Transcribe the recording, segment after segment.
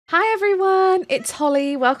Hi everyone, it's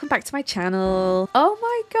Holly. Welcome back to my channel. Oh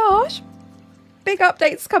my gosh, big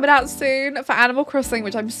updates coming out soon for Animal Crossing,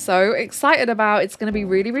 which I'm so excited about. It's going to be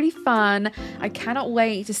really fun. I cannot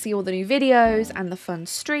wait to see all the new videos and the fun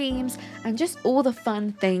streams and just all the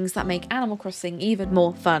fun things that make Animal Crossing even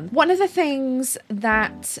more fun. One of the things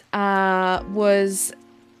that was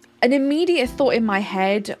an immediate thought in my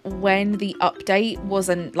head when the update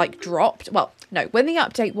wasn't dropped. Well, no, when the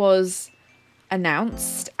update was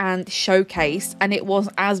announced and showcased and it was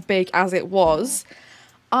as big as it was,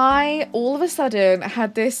 I all of a sudden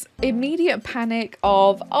had this immediate panic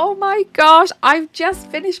of, oh my gosh, I've just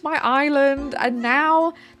finished my island and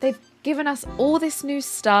now they've given us all this new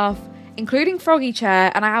stuff, including Froggy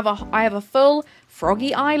Chair, and I have a full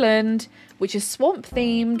Froggy Island, which is swamp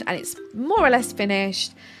themed and it's more or less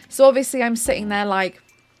finished. So obviously I'm sitting there like,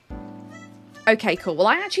 okay, cool. Well,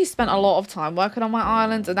 I actually spent a lot of time working on my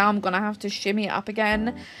island and now I'm going to have to shimmy it up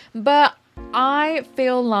again. But I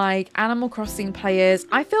feel like Animal Crossing players,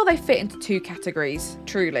 I feel they fit into two categories,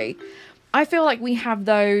 truly. I feel like we have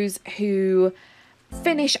those who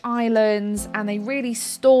finish islands and they really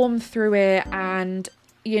storm through it and,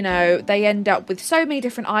 you know, they end up with so many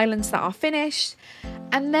different islands that are finished.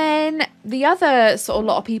 And then the other sort of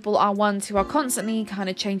lot of people are ones who are constantly kind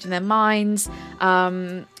of changing their minds.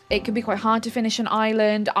 It can be quite hard to finish an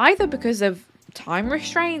island, either because of time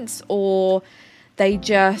restraints or they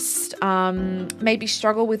just maybe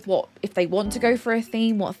struggle with if they want to go for a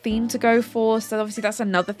theme, what theme to go for. So obviously that's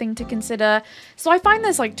another thing to consider. So I find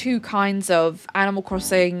there's like two kinds of Animal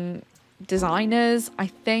Crossing designers, I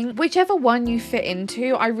think. Whichever one you fit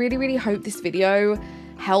into, I really hope this video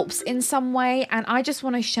helps in some way, and I just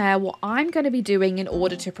want to share what I'm going to be doing in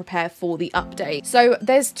order to prepare for the update. So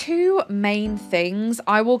there's two main things.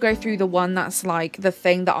 I will go through the one that's like the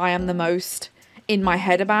thing that I am the most in my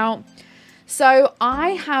head about. So I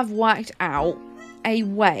have worked out a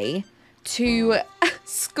way to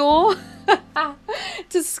score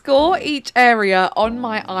each area on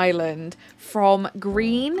my island from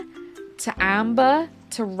green to amber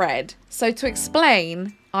to red. So to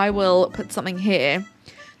explain, I will put something here.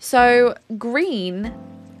 So green,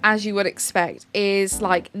 as you would expect, is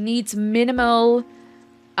like needs minimal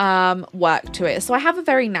work to it. So I have a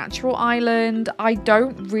very natural island. I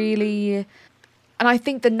don't really, and I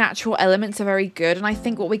think the natural elements are very good. And I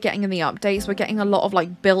think what we're getting in the updates, we're getting a lot of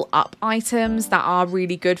like built up items that are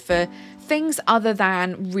really good for things other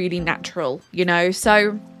than really natural, you know?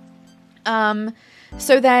 So,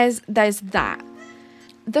 so there's that.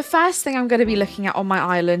 The first thing I'm going to be looking at on my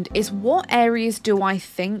island is what areas do I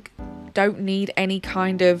think don't need any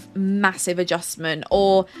kind of massive adjustment,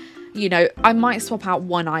 or, you know, I might swap out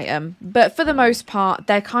one item, but for the most part,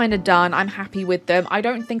 they're kind of done. I'm happy with them. I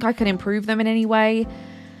don't think I can improve them in any way.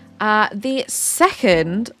 The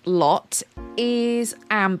second lot is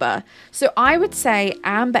amber. So I would say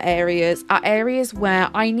amber areas are areas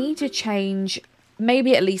where I need to change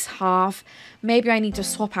maybe at least half. Maybe I need to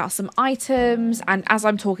swap out some items, and as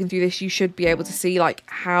I'm talking through this, you should be able to see like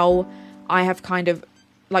how I have kind of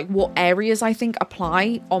like what areas I think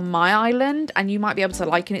apply on my island, and you might be able to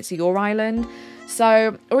liken it to your island.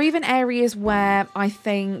 So, or even areas where I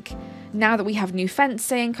think now that we have new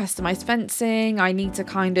fencing, customized fencing, I need to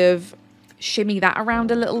kind of shimmy that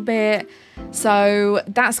around a little bit. So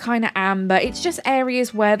that's kind of amber. It's just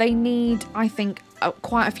areas where they need, I think,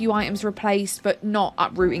 quite a few items replaced, but not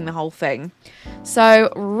uprooting the whole thing.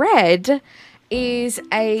 So red is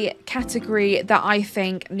a category that I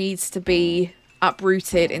think needs to be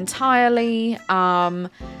uprooted entirely.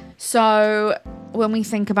 So when we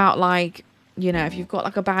think about like, you know, if you've got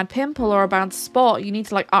like a bad pimple or a bad spot, you need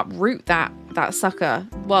to like uproot that sucker.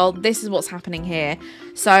 Well, this is what's happening here.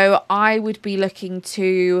 So I would be looking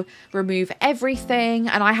to remove everything,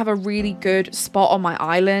 and I have a really good spot on my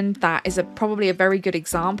island that is probably a very good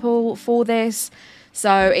example for this.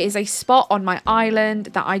 So it is a spot on my island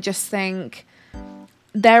that I just think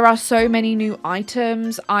there are so many new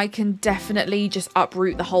items. I can definitely just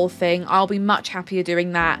uproot the whole thing. I'll be much happier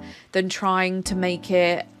doing that than trying to make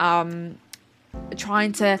it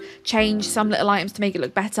trying to change some little items to make it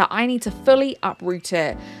look better. I need to fully uproot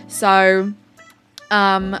it. So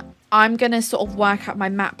I'm gonna sort of work out my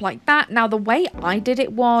map like that. Now the way I did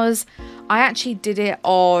it was I actually did it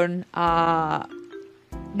on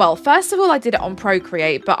well, first of all, I did it on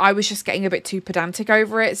Procreate, but I was just getting a bit too pedantic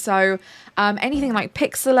over it. So anything like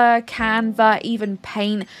Pixlr, Canva, even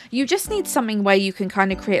Paint, you just need something where you can kind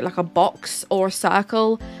of create like a box or a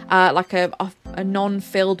circle, like a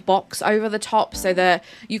non-filled box over the top so that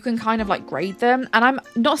you can kind of like grade them. And I'm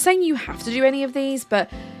not saying you have to do any of these, but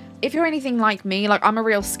if you're anything like me, like I'm a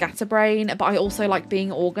real scatterbrain, but I also like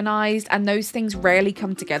being organized, and those things rarely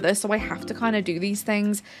come together. So I have to kind of do these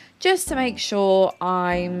things just to make sure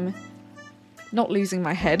I'm not losing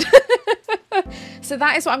my head. So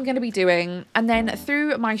that is what I'm going to be doing. And then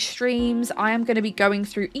through my streams, I am going to be going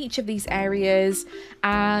through each of these areas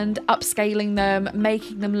and upscaling them,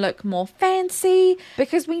 making them look more fancy,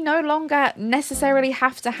 because we no longer necessarily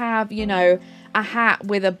have to have, you know, a hat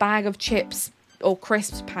with a bag of chips or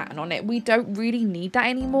crisps pattern on it. We don't really need that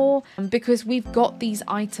anymore because we've got these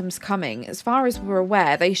items coming. As far as we're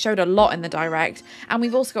aware, they showed a lot in the direct, and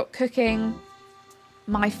we've also got cooking.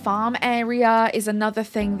 My farm area is another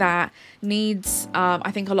thing that needs, I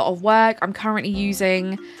think, a lot of work. I'm currently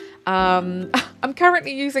using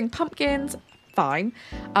pumpkins, fine,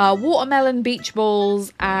 watermelon beach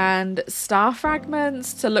balls and star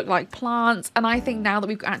fragments to look like plants. And I think now that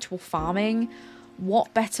we've got actual farming,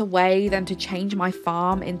 what better way than to change my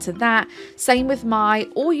farm into that? Same with my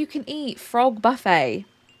all-you-can-eat frog buffet.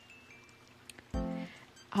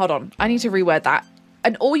 Hold on, I need to reword that.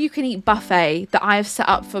 An all-you-can-eat buffet that I have set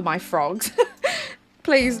up for my frogs.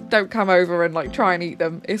 Please don't come over and like try and eat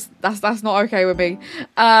them. That's not okay with me.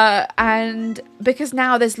 And because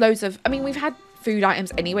now there's loads of, I mean, we've had food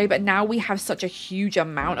items anyway, but now we have such a huge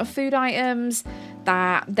amount of food items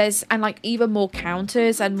that there's, and like even more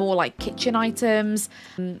counters and more like kitchen items,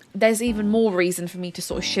 there's even more reason for me to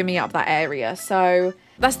sort of shimmy up that area. So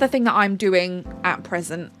that's the thing that I'm doing at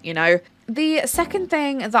present, you know. The second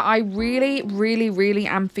thing that I really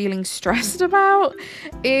am feeling stressed about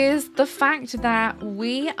is the fact that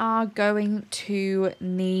we are going to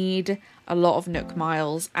need a lot of Nook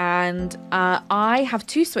miles, and I have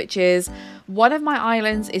 2 switches. One of my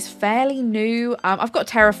islands is fairly new. I've got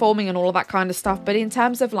terraforming and all of that kind of stuff, but in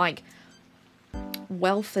terms of like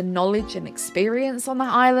wealth and knowledge and experience on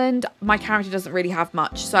that island, my character doesn't really have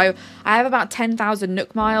much. So I have about 10,000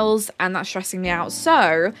 Nook miles, and that's stressing me out.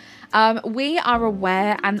 So we are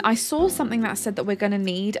aware, and I saw something that said that we're going to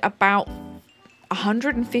need about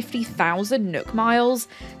 150,000 Nook miles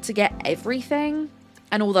to get everything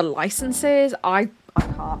and all the licenses. I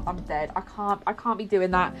can't, I'm dead. I can't be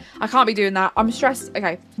doing that. I can't be doing that. I'm stressed.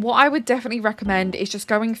 Okay. What I would definitely recommend is just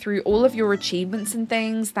going through all of your achievements and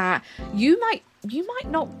things that you might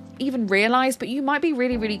not even realize, but you might be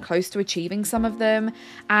really close to achieving some of them.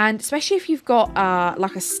 And especially if you've got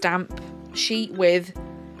like a stamp sheet with,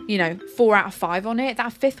 you know, 4 out of 5 on it,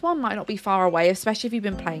 that 5th one might not be far away, especially if you've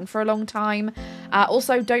been playing for a long time.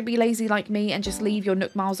 Also, don't be lazy like me and just leave your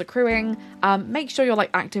Nook miles accruing. Make sure you're like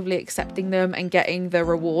actively accepting them and getting the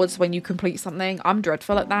rewards when you complete something. I'm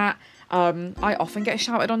dreadful at that. I often get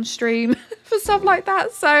shouted on stream for stuff like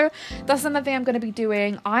that, so that's another thing I'm going to be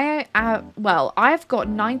doing. Well, I've got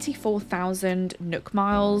 94,000 Nook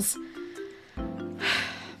miles.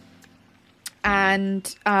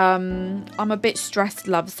 And I'm a bit stressed,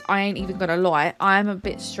 loves. I ain't even gonna lie, I'm a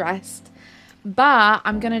bit stressed, but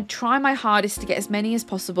I'm gonna try my hardest to get as many as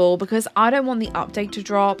possible, because I don't want the update to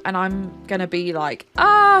drop and I'm gonna be like,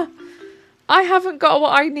 I haven't got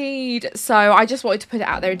what I need. So I just wanted to put it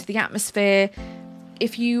out there into the atmosphere.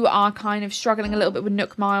 If you are kind of struggling a little bit with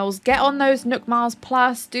Nook miles, get on those Nook miles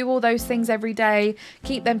plus, do all those things every day,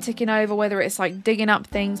 keep them ticking over, whether it's like digging up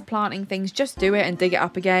things, planting things, just do it and dig it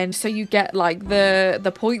up again so you get like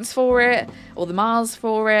the points for it or the miles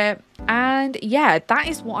for it. And yeah, that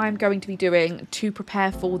is what I'm going to be doing to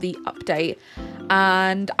prepare for the update.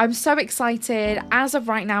 And I'm so excited. As of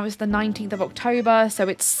right now, it's the 19th of October, so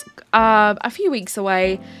it's a few weeks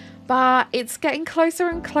away. But it's getting closer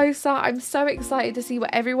and closer. I'm so excited to see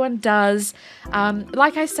what everyone does.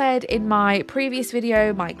 Like I said in my previous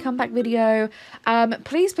video, my comeback video,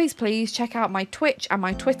 please check out my Twitch and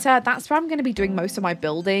my Twitter. That's where I'm going to be doing most of my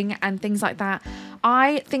building and things like that.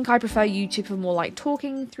 I think I prefer YouTube for more like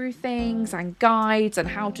talking through things and guides and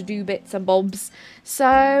how to do bits and bobs.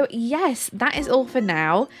 So yes, that is all for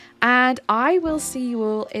now. And I will see you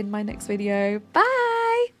all in my next video. Bye!